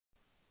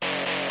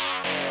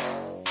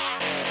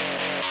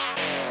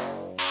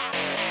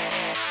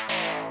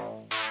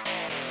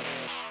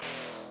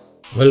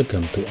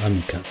Welcome to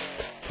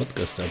AmiCast,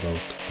 podcast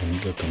about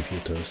Amiga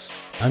computers.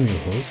 I'm your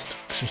host,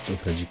 Krzysztof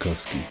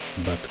Radzikowski,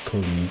 but call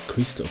me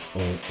Krzysztof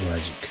or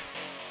Radzik.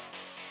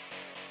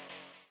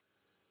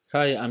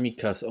 Hi,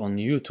 AmiCast on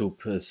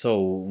YouTube.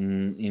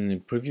 In the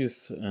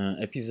previous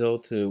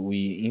episode,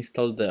 we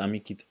installed the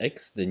AmiKit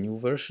X, the new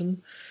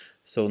version.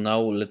 So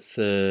now let's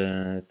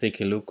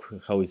take a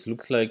look how it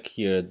looks like.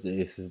 Here,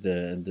 this is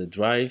the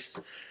drives.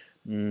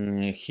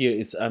 Here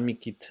is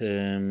AmiKit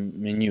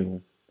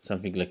menu,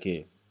 something like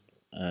a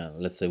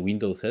let's say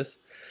Windows has.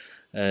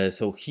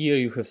 So here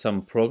you have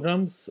some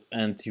programs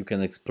and you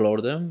can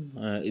explore them.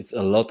 It's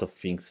a lot of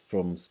things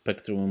from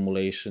Spectrum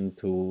emulation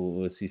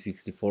to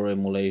C64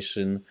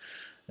 emulation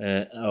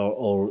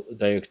or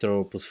Director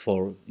Opus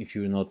 4 if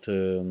you're not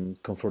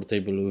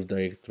comfortable with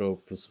Director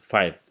Opus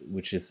 5,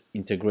 which is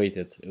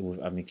integrated with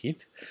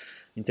AmiKit.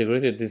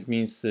 Integrated, this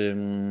means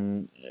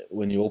when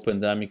you open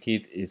the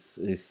AmiKit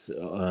is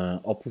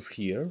Opus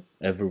here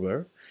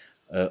everywhere.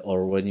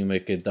 Or when you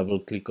make a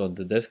double click on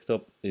the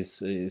desktop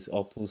is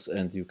Opus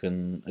and you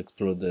can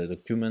explore the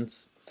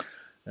documents.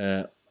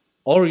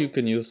 Or you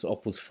can use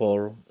Opus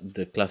 4,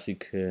 the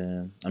classic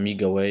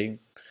Amiga way.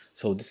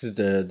 So this is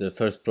the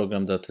first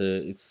program that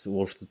it's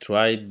worth to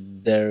try.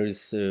 There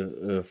is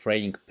a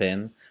frying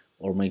pan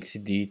or make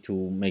CD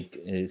to make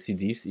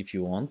CDs if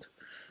you want.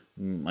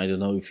 I don't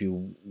know if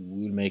you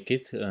will make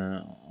it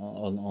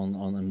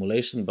on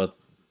emulation, but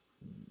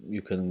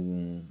you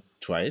can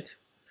try it.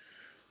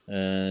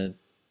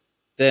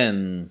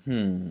 Then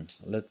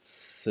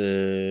let's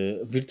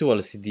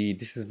virtual CD.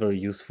 This is very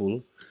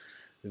useful.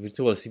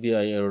 Virtual CD,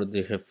 I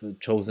already have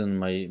chosen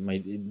my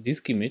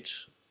disk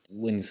image.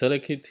 When you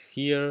select it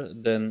here,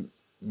 then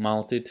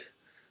mount it,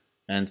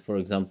 and for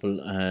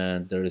example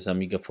there is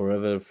Amiga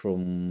Forever.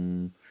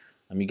 From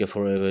Amiga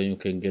Forever you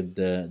can get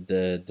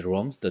the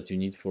ROMs that you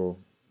need for,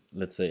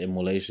 let's say,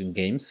 emulation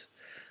games,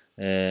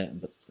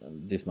 but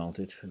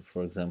dismounted,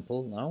 for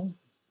example. Now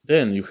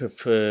then you have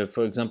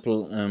for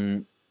example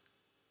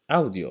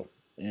audio.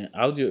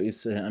 Audio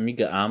is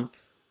Amiga amp.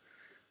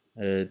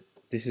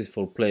 This is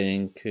for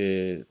playing,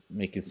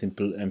 make it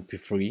simple,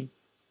 MP3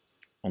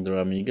 on the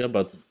Amiga,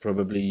 but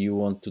probably you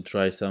want to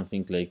try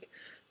something like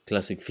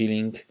classic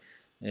feeling.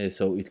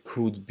 So it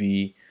could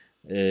be,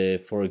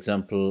 for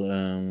example,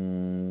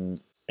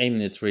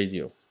 AMInet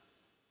radio.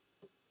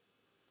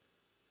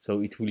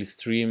 So it will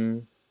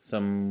stream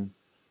some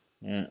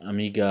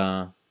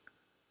Amiga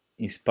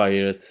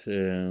inspired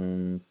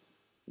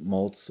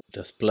modes.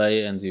 Just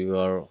play and you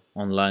are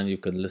online, you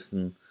can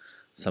listen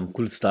some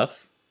cool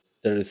stuff.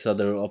 There is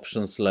other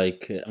options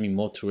like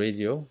AmiMod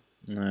radio,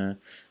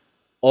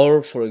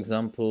 or for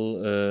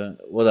example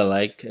what I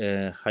like,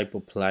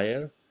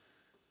 Hypoplayer,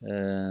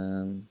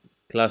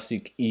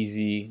 classic,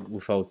 easy,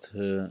 without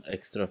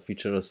extra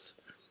features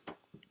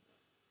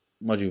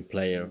module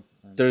player.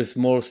 There is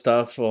more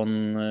stuff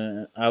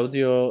on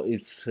audio.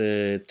 It's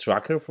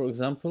Tracker, for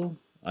example.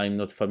 I'm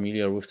not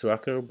familiar with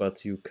Tracker,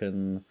 but you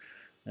can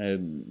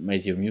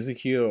make your music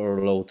here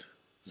or load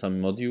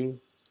some module.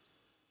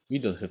 We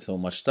don't have so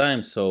much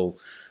time, so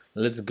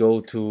let's go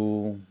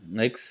to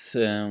next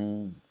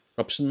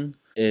option.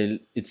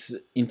 It's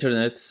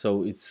internet,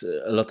 so it's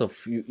a lot of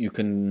you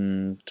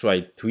can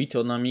try tweet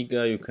on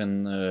Amiga, you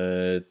can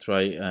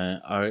try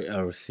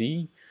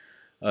IRC,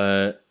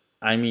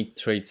 IME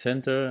Trade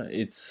Center.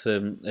 It's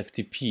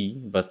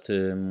FTP, but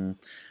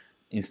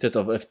instead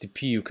of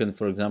FTP you can,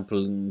 for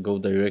example, go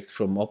direct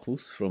from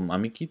Opus, from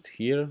AmiKit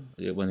here.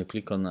 When you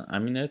click on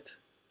AmiNet,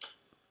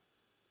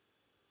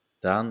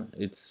 done.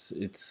 It's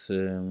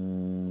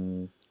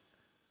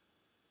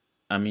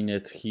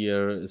AmiNet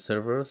here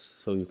servers,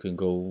 so you can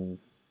go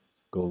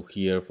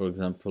here, for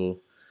example,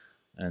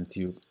 and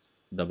you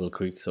double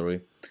click,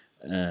 sorry,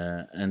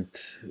 and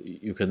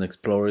you can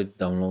explore it,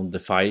 download the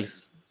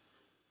files.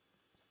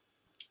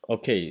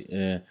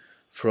 Okay,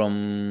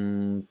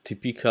 from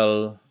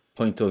typical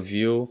point of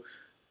view,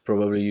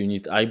 probably you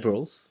need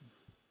iBrowse.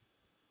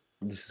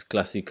 This is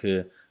classic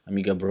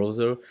Amiga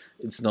browser.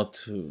 It's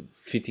not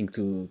fitting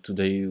to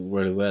today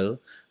very well,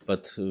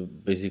 but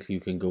basically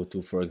you can go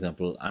to, for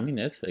example,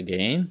 AmiNet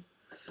again,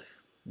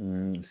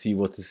 see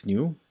what is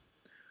new.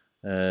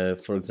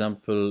 For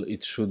example,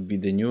 it should be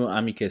the new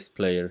AmiCast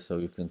player, so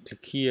you can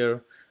click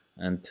here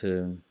and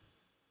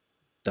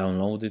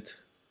download it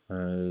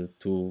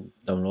to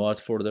download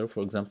folder,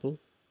 for example.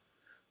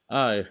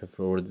 I have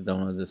already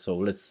downloaded, so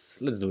let's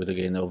do it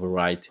again,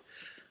 overwrite.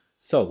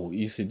 So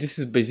you see, this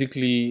is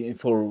basically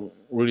for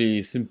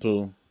really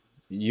simple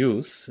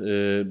use,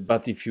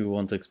 but if you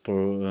want to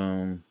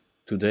explore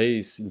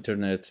today's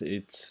internet,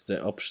 it's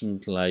the option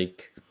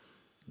like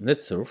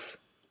NetSurf.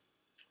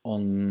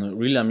 On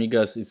real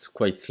Amigas it's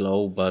quite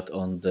slow, but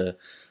on the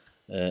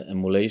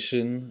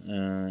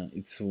emulation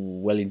it's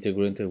well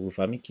integrated with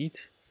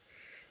AmiKit.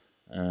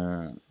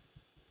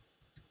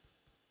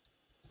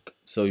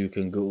 So you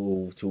can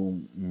go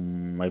to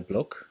my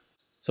blog.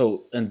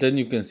 So, and then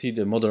you can see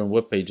the modern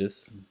web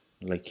pages,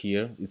 like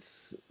here.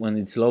 It's when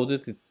it's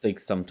loaded, it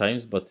takes some time,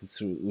 but it's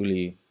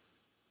really,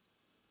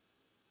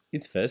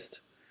 it's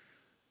fast.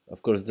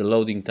 Of course, the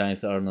loading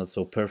times are not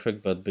so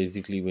perfect, but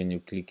basically when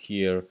you click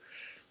here,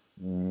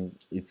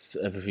 it's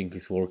everything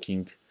is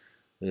working,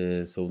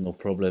 so no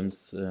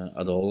problems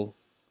at all.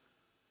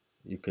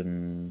 You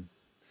can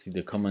see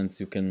the comments.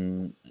 You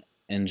can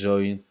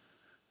enjoy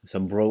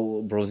some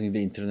browsing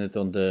the internet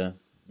on the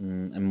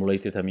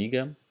emulated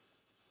Amiga.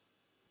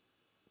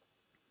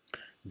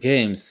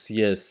 Games,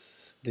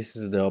 yes, this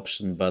is the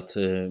option, but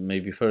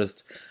maybe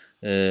first,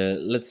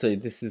 let's say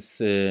this is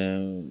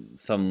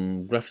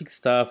some graphic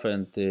stuff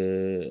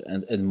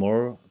and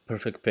more.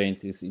 Perfect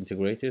Paint is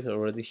integrated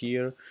already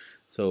here,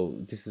 so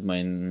this is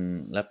my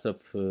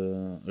laptop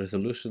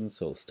resolution.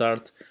 So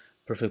start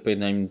Perfect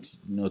Paint. I'm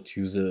not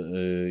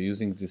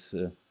using this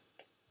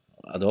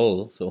at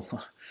all, so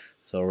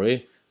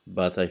sorry,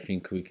 but I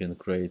think we can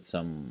create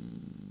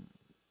something.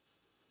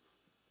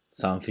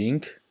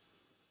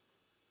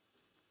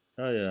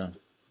 Oh yeah,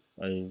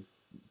 I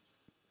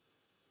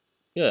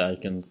I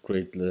can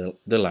create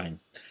the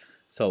line.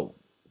 So,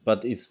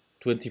 but it's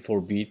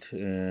 24-bit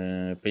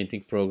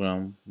painting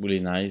program, really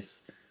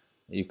nice.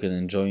 You can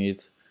enjoy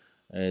it.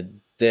 Uh,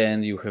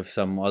 then you have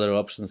some other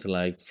options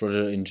like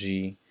Further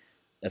NG,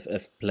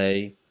 FF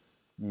Play,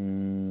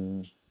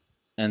 and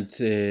as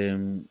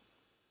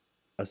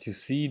you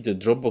see, the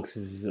Dropbox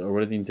is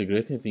already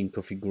integrated in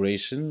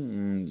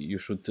configuration. You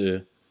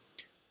should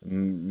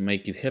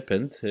make it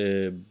happen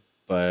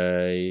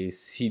by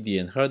CD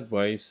and hard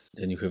drives.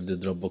 Then you have the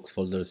Dropbox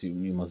folders.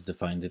 You must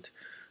define it.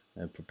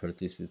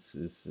 Properties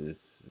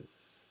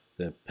is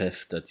the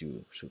path that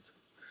you should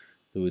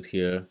do it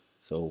here.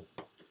 So,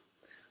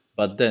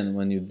 but then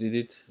when you did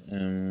it,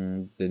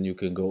 then you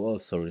can go. Oh,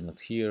 sorry,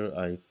 not here.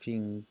 I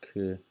think.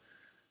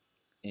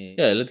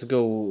 Yeah, let's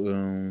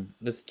go.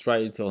 Let's try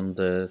it on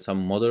the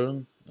some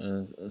modern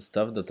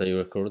stuff that I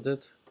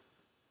recorded,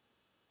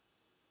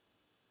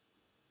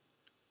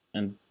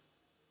 and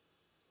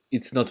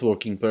it's not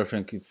working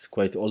perfect. It's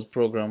quite old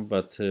program,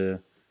 but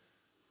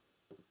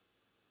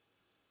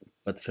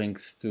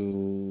thanks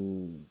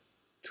to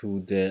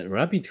the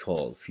rabbit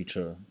hole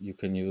feature, you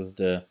can use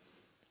the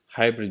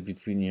hybrid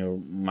between your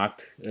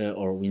Mac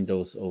or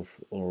Windows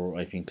or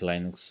I think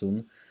Linux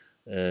soon.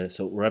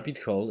 So rabbit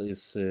hole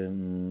is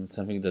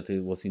something that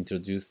it was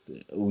introduced,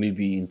 will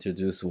be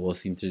introduced,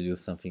 was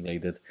introduced, something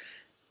like that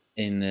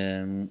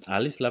in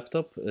Ali's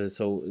laptop.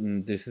 So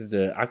this is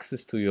the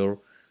access to your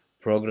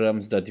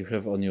programs that you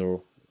have on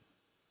your,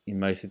 in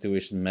my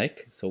situation,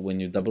 Mac. So when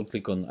you double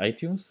click on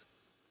iTunes,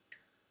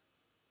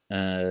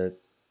 there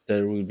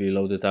will be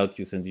loaded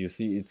iTunes, and you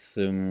see it's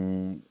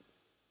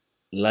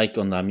like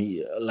on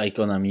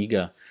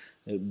Amiga,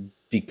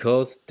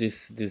 because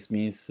this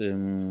means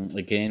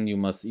again you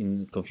must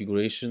in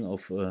configuration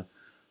of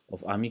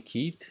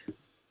AmiKit.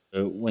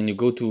 When you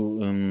go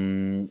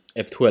to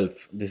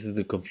F12, this is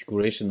the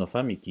configuration of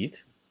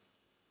AmiKit.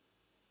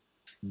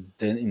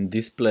 Then in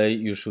display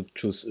you should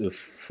choose a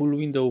full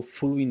window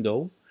for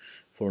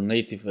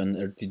native and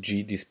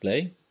RTG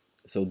display.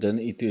 So then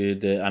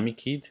the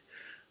AmiKit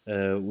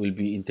will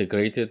be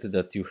integrated,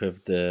 that you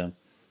have the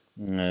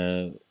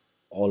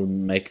all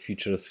Mac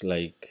features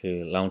like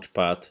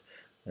Launchpad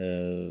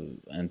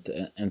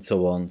and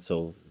so on.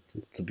 So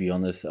to be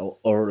honest,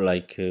 or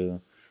like you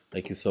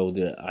saw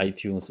the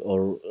iTunes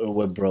or a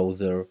web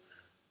browser,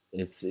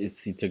 it's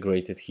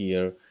integrated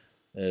here.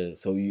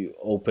 So you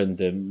open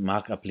the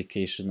Mac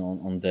application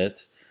on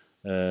that.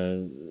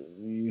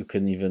 You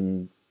can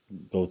even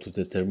go to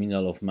the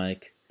terminal of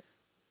Mac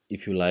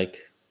if you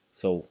like.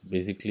 So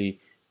basically,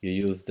 you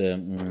use the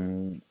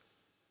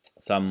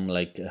some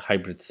like a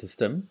hybrid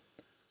system.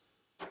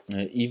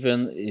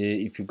 Even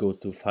if you go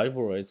to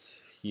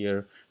favorites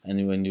here,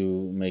 and when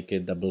you make a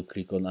double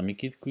click on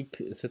AmiKit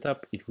Quick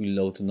Setup, it will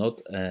load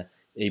not a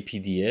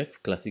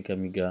PDF, classic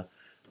Amiga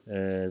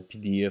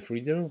PDF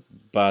reader,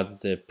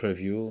 but the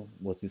preview,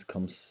 what is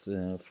comes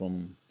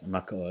from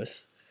Mac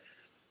OS.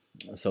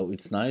 So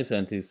it's nice,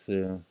 and it's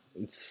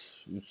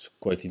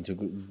quite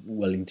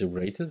well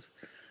integrated.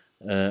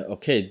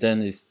 Okay,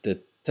 then is the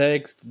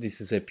text.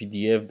 This is a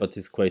PDF, but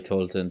it's quite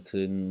old, and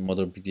in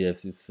modern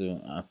PDFs it's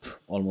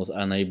almost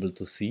unable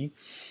to see.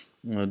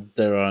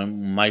 There are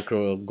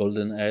micro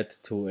golden add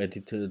to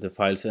edit the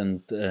files,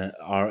 and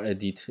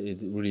R-edit,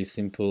 really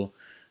simple,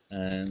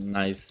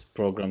 nice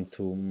program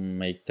to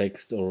make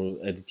text or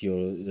edit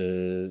your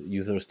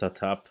user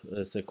startup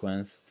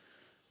sequence,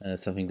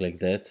 something like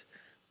that.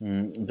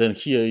 Then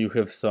here you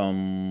have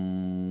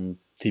some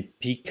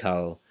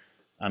typical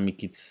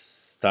AmiKit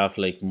stuff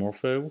like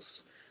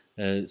Morpheus.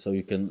 So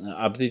you can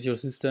update your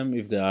system.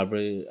 If the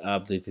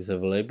update is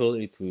available,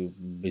 it will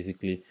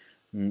basically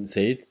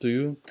say it to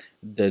you.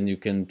 Then you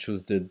can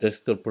choose the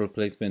desktop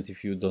replacement.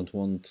 If you don't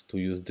want to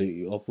use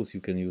the Opus,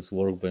 you can use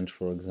Workbench,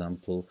 for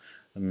example.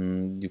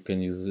 You can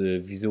use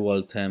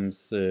visual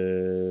themes.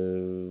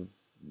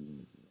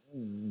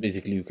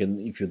 Basically, you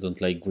can, if you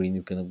don't like green,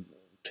 you can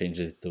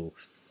change it to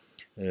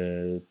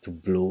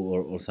blue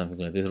or something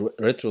like this.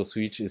 Retro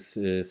switch is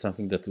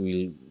something that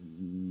will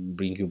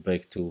bring you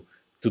back to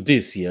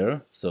this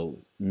year, so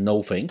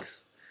no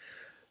thanks.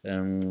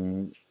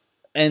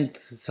 and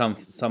some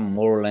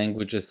more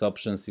languages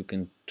options. You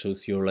can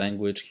choose your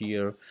language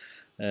here.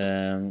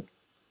 Um,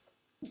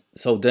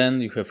 so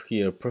then you have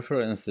here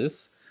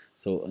preferences.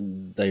 So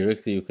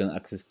directly you can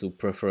access to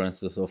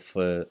preferences of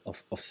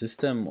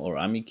system or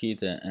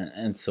AmiKit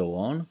and so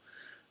on.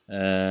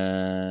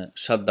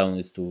 Shutdown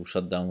is to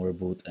shut down,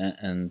 reboot,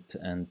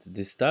 and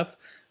this stuff,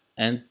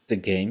 and the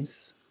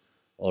games,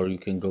 or you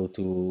can go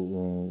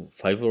to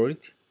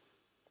favorite.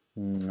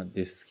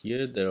 This is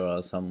here. There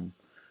are some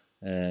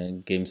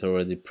games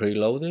already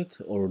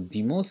preloaded or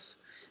demos,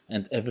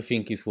 and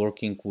everything is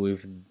working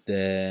with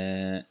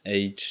the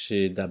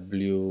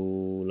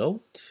HW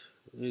load.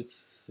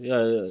 It's,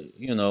 yeah,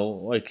 you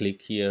know, I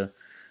click here.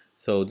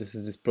 So this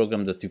is this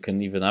program that you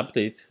can even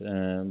update,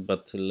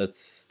 but let's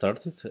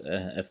start it.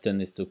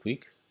 F10 is too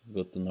quick,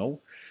 good to know.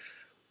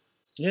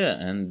 Yeah,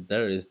 and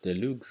there is the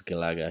Lux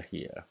Galaga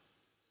here.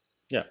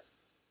 Yeah,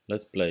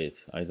 let's play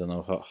it. I don't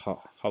know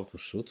how to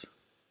shoot.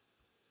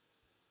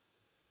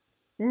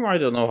 I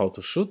don't know how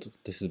to shoot.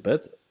 This is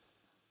bad.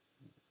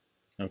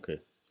 Okay.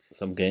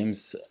 Some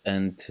games,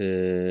 and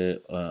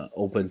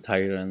Open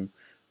Tyrant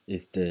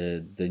is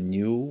the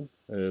new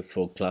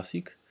for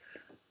classic.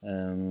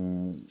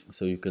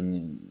 So you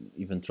can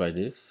even try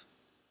this.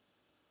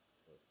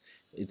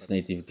 It's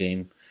native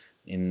game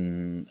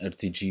in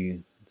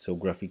RTG, so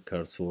graphic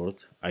cards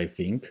world, I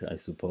think, I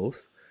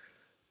suppose.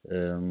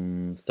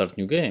 Start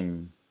new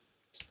game.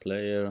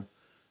 Player,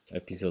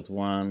 episode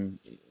 1.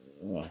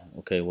 Well,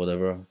 okay,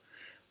 whatever.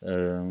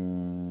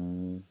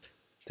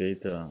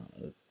 Data.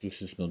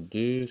 This is not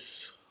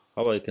this.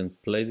 How I can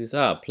play this?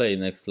 Play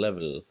next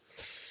level.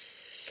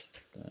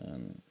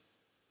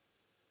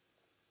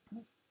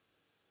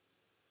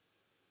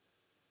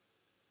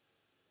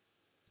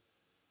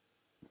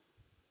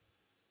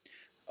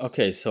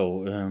 Okay,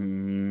 so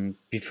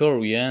before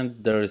we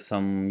end, there is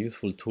some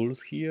useful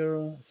tools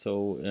here.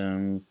 So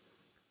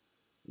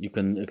you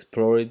can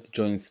explore it,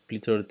 join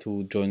splitter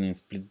to join and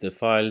split the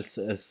files,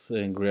 as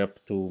grep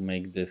to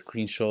make the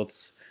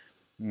screenshots,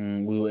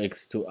 Woo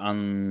X to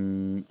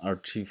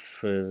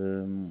unarchive,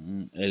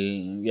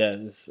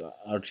 yes,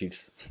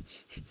 archives.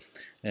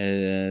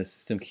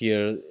 System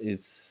here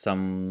is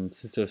some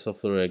sister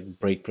software like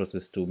break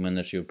process to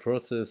manage your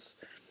process.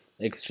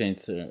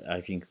 Exchange,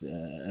 I think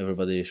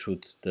everybody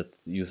should that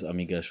use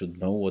Amiga should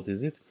know what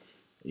is it.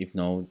 If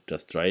no,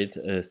 just try it.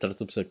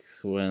 Startup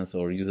sequence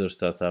or user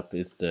startup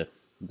is the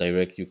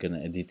direct you can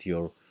edit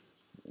your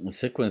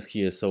sequence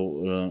here.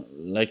 So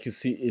like you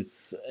see,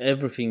 it's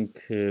everything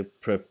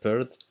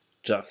prepared,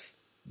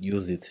 just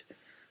use it.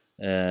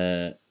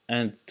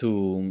 And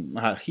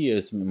to here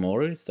is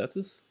memory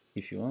status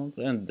if you want,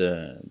 and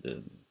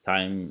the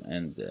time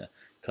and the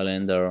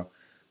calendar.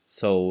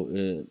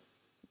 So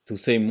to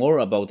say more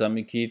about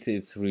AmiKit,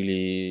 it's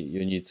really,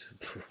 you need,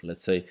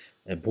 let's say,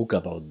 a book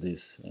about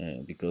this,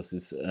 because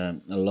it's a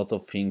lot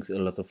of things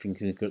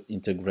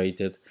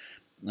integrated,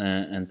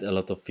 and a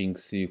lot of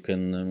things you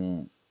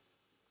can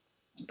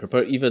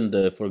prepare. Even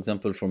the, for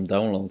example, from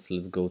downloads,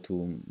 let's go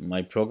to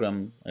my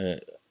program.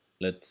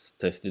 Let's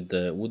test it,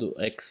 the Voodoo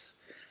X.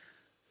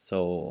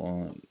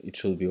 So it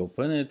should be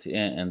open it,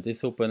 and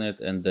this open it,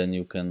 and then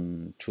you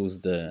can choose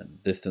the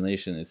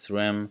destination is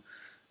RAM,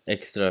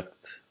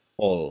 extract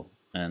all,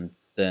 and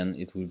then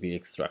it will be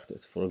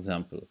extracted, for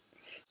example.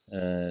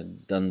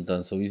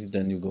 Done so easy.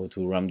 Then you go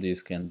to RAM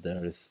disk, and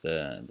there is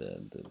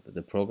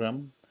the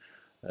program.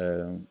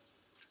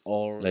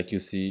 Or like you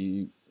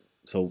see,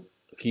 so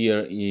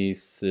here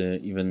is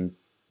even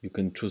you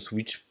can choose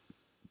which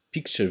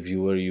picture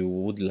viewer you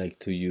would like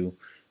to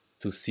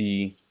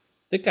see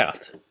the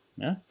cat.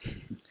 Yeah.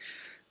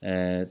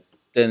 Then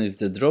is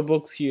the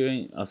Dropbox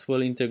here as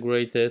well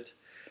integrated.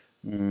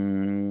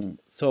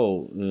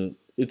 So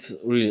it's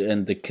really,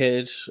 and the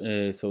cache.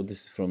 So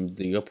this is from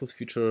the Opus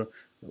feature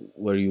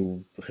where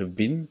you have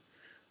been.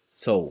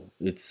 So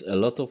it's a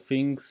lot of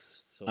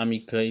things. So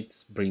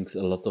AmiKit brings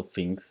a lot of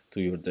things to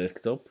your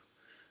desktop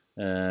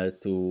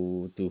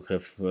to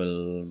have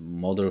a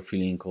modern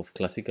feeling of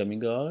classic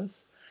Amiga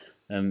OS.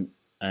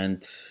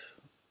 And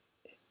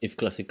if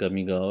classic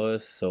Amiga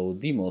OS, so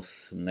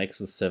Demos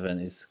Nexus 7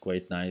 is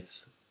quite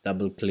nice.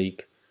 Double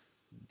click,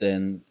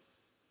 then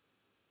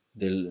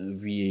the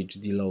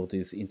VHD load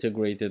is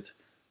integrated.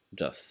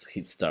 Just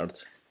hit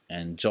start,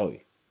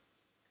 enjoy.